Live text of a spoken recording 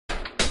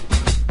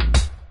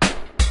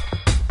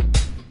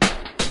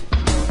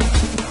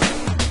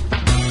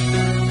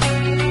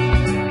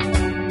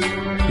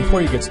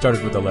Before you get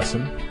started with the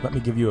lesson, let me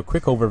give you a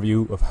quick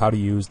overview of how to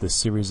use this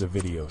series of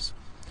videos.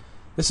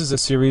 This is a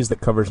series that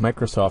covers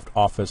Microsoft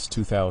Office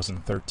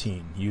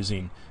 2013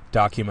 using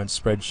documents,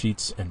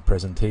 spreadsheets, and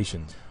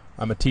presentations.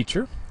 I'm a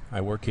teacher.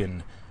 I work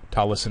in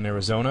Tolleson,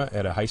 Arizona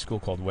at a high school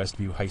called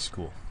Westview High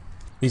School.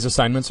 These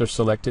assignments are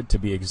selected to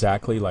be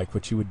exactly like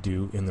what you would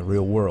do in the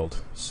real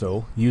world.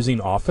 So, using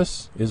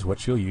Office is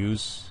what you'll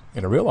use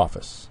in a real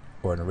office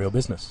or in a real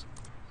business.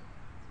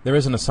 There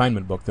is an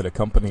assignment book that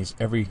accompanies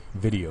every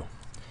video.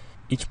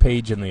 Each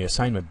page in the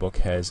assignment book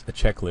has a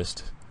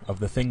checklist of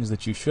the things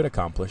that you should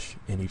accomplish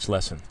in each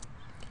lesson.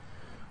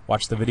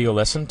 Watch the video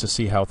lesson to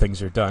see how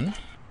things are done.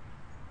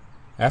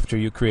 After,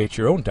 you create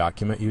your own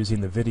document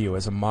using the video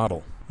as a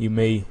model. You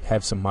may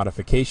have some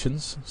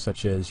modifications,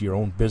 such as your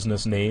own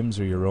business names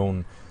or your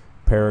own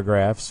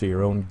paragraphs or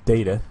your own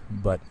data,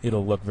 but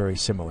it'll look very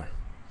similar.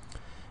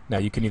 Now,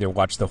 you can either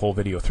watch the whole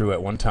video through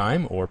at one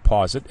time or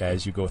pause it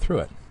as you go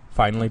through it.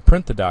 Finally,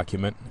 print the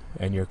document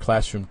and your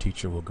classroom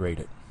teacher will grade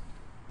it.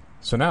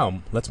 So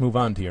now, let's move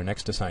on to your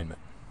next assignment.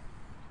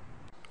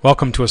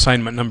 Welcome to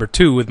assignment number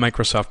 2 with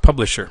Microsoft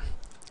Publisher.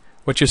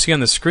 What you see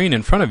on the screen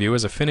in front of you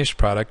is a finished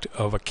product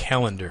of a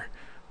calendar.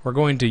 We're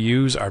going to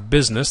use our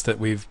business that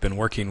we've been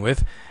working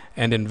with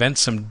and invent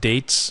some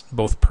dates,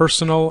 both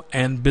personal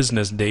and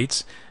business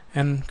dates,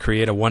 and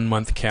create a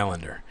 1-month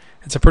calendar.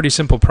 It's a pretty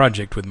simple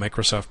project with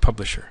Microsoft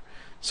Publisher.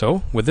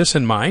 So, with this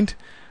in mind,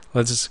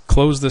 let's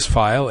close this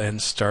file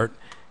and start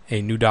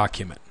a new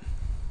document.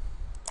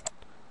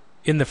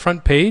 In the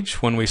front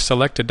page, when we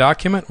select a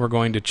document, we're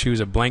going to choose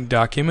a blank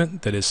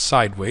document that is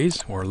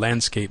sideways or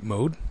landscape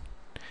mode.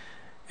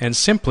 And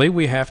simply,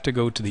 we have to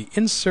go to the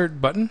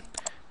Insert button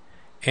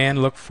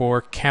and look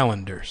for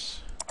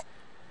Calendars.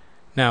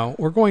 Now,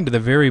 we're going to the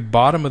very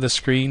bottom of the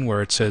screen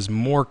where it says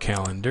More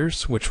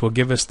Calendars, which will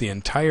give us the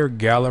entire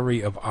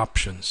gallery of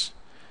options.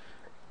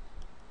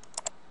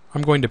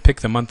 I'm going to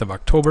pick the month of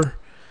October,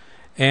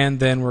 and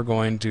then we're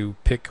going to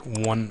pick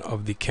one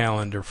of the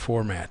calendar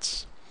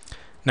formats.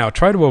 Now,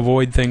 try to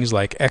avoid things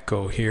like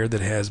Echo here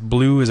that has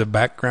blue as a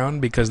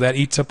background because that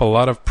eats up a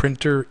lot of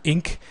printer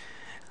ink.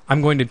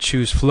 I'm going to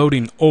choose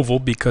Floating Oval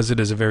because it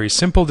is a very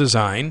simple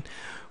design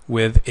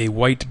with a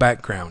white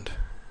background.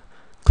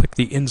 Click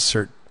the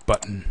Insert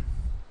button.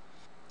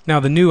 Now,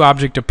 the new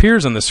object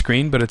appears on the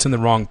screen, but it's in the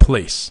wrong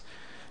place.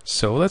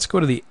 So let's go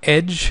to the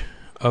edge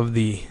of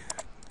the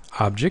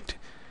object,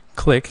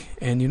 click,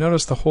 and you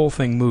notice the whole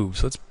thing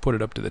moves. Let's put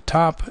it up to the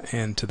top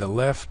and to the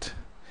left,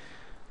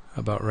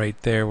 about right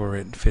there where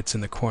it fits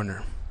in the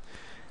corner.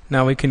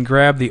 Now we can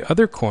grab the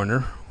other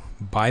corner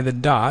by the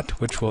dot,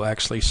 which will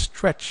actually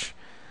stretch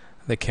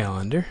the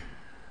calendar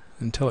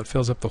until it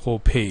fills up the whole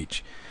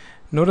page.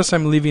 Notice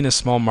I'm leaving a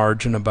small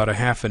margin, about a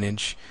 ½ an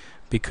inch,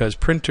 because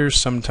printers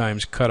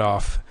sometimes cut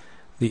off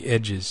the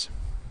edges.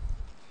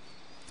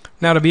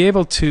 Now, to be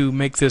able to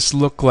make this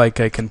look like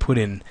I can put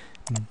in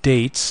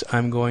dates,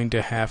 I'm going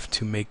to have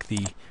to make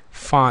the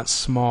font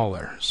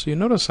smaller. So you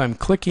notice I'm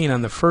clicking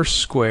on the first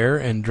square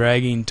and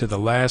dragging to the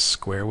last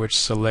square, which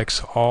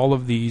selects all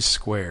of these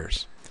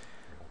squares.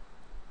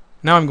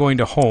 Now I'm going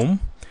to Home,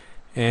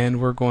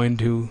 and we're going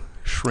to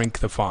shrink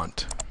the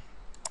font.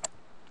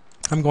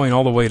 I'm going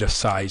all the way to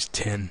size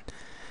 10.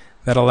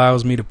 That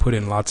allows me to put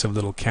in lots of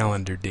little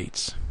calendar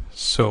dates.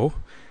 So,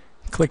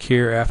 click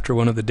here after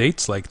one of the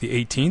dates, like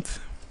the 18th,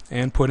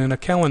 and put in a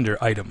calendar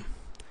item.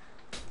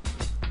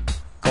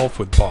 Golf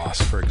with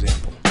Boss, for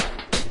example.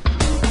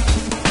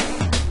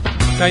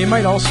 Now, you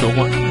might also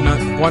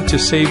want to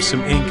save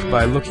some ink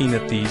by looking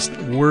at these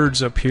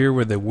words up here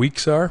where the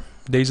weeks are,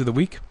 days of the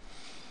week.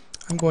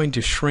 I'm going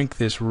to shrink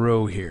this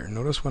row here.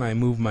 Notice when I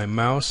move my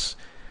mouse,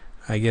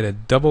 I get a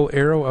double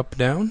arrow up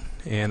down,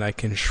 and I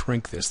can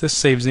shrink this. This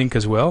saves ink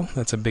as well.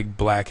 That's a big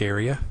black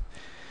area.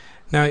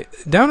 Now,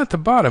 down at the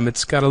bottom,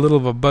 it's got a little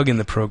of a bug in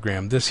the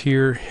program. This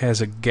here has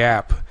a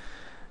gap.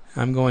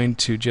 I'm going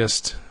to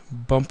just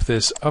bump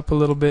this up a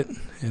little bit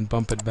and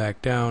bump it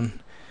back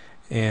down,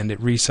 and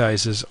it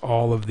resizes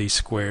all of these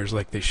squares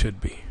like they should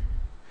be.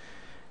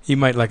 You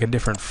might like a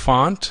different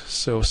font,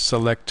 so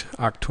select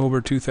October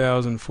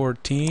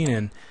 2014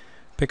 and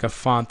pick a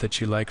font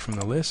that you like from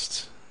the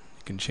list.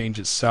 You can change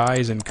its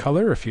size and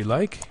color if you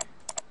like.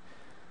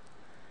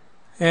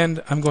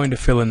 And I'm going to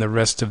fill in the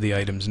rest of the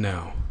items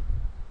now.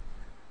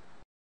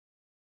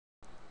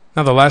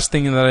 Now, the last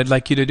thing that I'd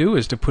like you to do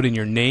is to put in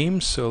your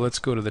name. So let's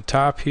go to the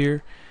top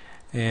here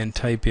and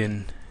type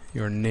in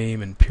your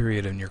name and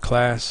period in your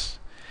class.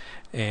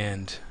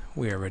 And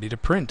we are ready to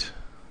print.